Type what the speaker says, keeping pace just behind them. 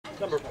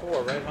Number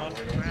 4, right,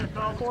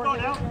 hon? 4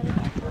 now.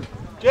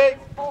 Jake!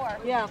 4.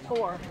 Yeah,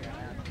 4.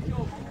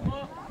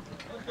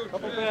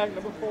 Couple back,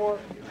 number 4.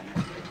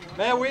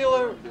 Matt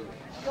Wheeler!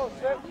 Go,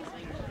 sir.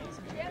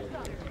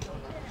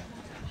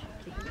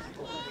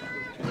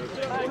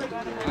 Nice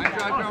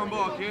drive down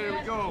ball, kid. Here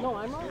we go. No,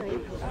 I'm all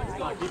right.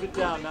 Come on, keep it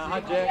down now.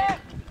 Hi,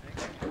 Jack.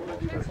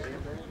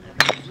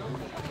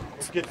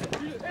 Let's get it.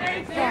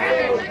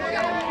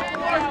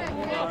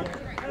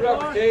 You're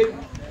up, Cade.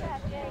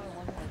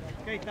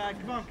 Okay, Todd,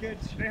 come on,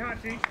 kids. Stay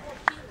hot, T.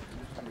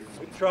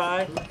 Good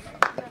try.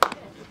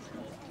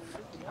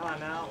 Come on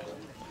now.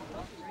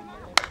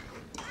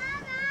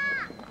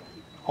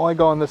 Only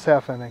going this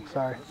half inning,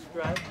 sorry.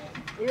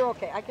 You're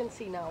okay. I can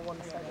see now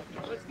 1 second.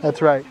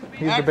 That's right.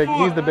 He's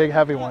the big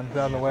heavy one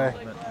down the way.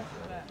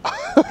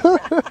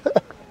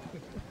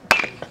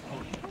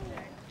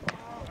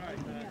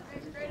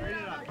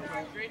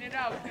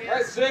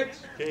 Right,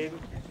 6. Cade.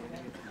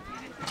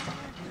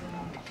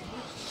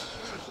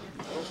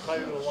 Don't tight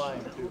to the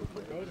line, too.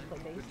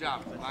 Good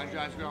job. Line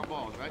drives ground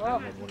balls, right?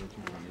 Well,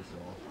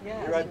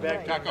 yeah, You're right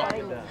back. Tack off.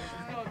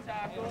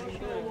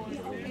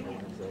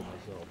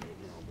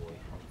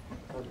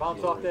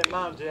 Bounce off that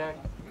mound, Jack.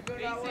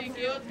 Let's go, 1,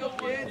 2. Let's go,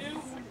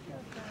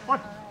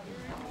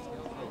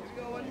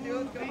 1, 2.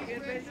 Let's go,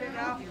 kid. Base it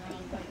now.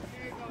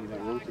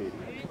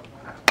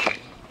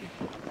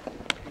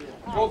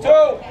 Roll 2.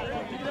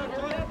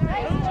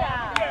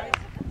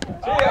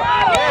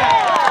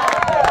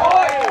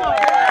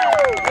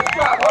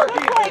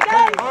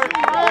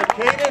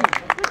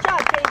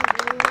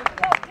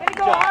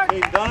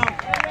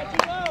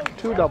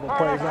 Two double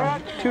plays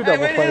on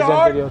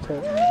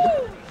videotape.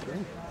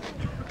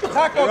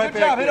 Taco, good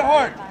job. Hit it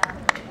hard.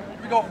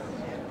 Here we go.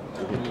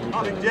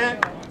 Big Jack.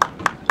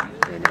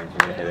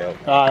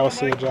 All right, we'll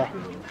see you, Joe.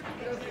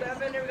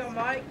 7. Here we go,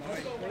 Mike.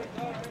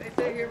 They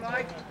say here,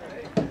 Mike.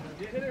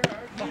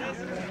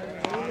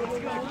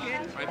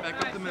 Right back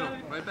up the middle.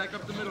 Right back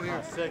up the middle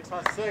here. 6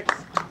 on 6. Here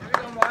we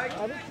go, Mike.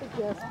 I would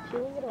suggest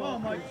chewing it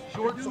off.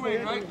 Short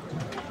swing, right?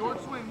 Short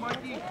swing,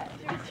 Mikey.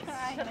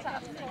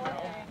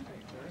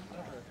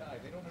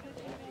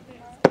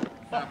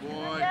 That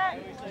boy.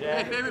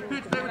 Hey, favorite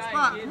pitch, favorite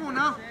spot. Come on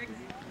now.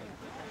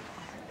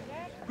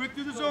 Quick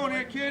through the zone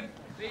here, kid.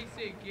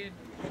 Basic, kid.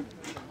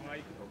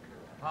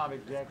 Come on,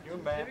 Big Jack. You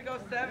and Here Matt. we go,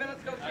 7.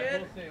 Let's go,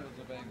 kid.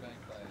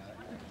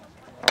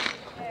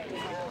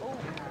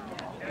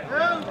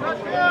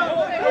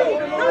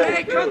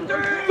 Hey, come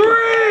through! 3!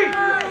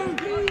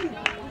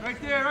 Right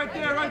there, right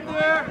there, right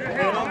there.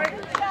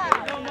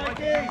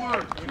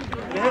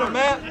 You hit him,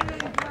 Matt.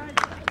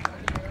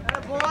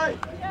 Boy.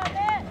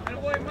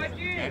 Boy,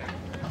 Mikey.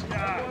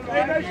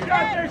 Hey, nice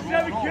shot there,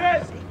 7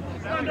 kids.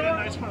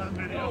 Nice one on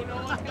video.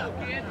 Let's go,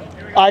 kid.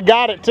 I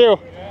got it too.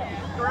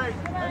 Great.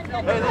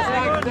 Hey, let's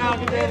knock it down.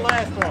 Get that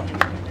last one.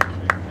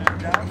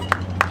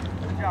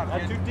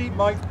 Not too deep,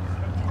 Mike.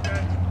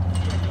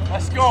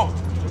 Let's go.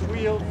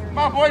 Wheels. Come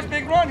on, boys,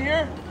 big run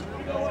here.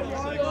 Come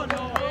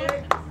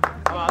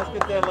on, let's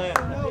get that last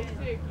one.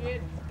 Basic,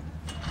 kid.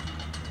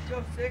 Let's go,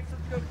 6.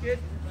 Let's go, kid.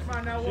 Come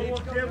on now, we'll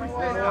Kid, we stay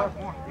More, out.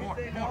 more, more.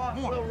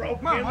 Little rope,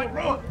 Come on, kid, Mike,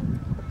 little rope.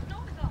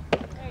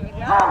 Hey,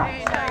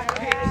 nice.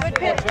 Good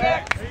pitch,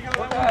 Jack. There you go,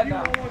 1,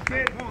 2, 1,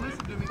 kid. Come on,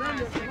 listen to me.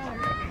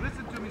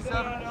 Listen to me, 7.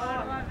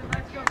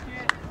 Let's go,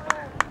 kid.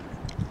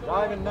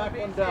 Dive and knock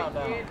one down now.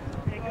 Hey,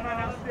 come on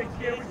now, 6,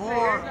 kid. We stay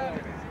More,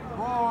 here.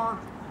 more,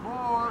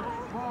 more,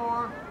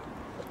 more.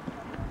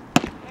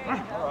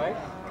 All right.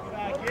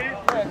 Kid.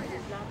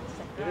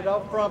 Get it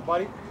out front,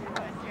 buddy.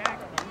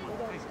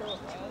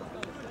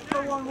 Go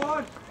 1,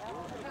 1.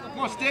 Come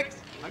on, Sticks.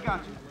 I got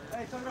you.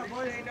 Hey, turn up,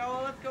 boys. Hey,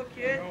 Noah, let's go,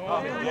 kid.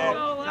 Oh,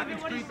 yeah. Second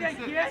street, sit,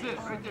 sit,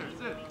 right there,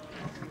 sit.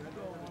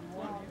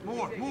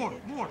 More, more,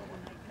 more.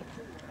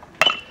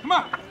 Come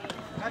on.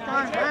 Let's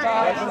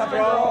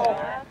go.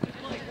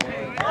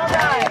 All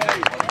right.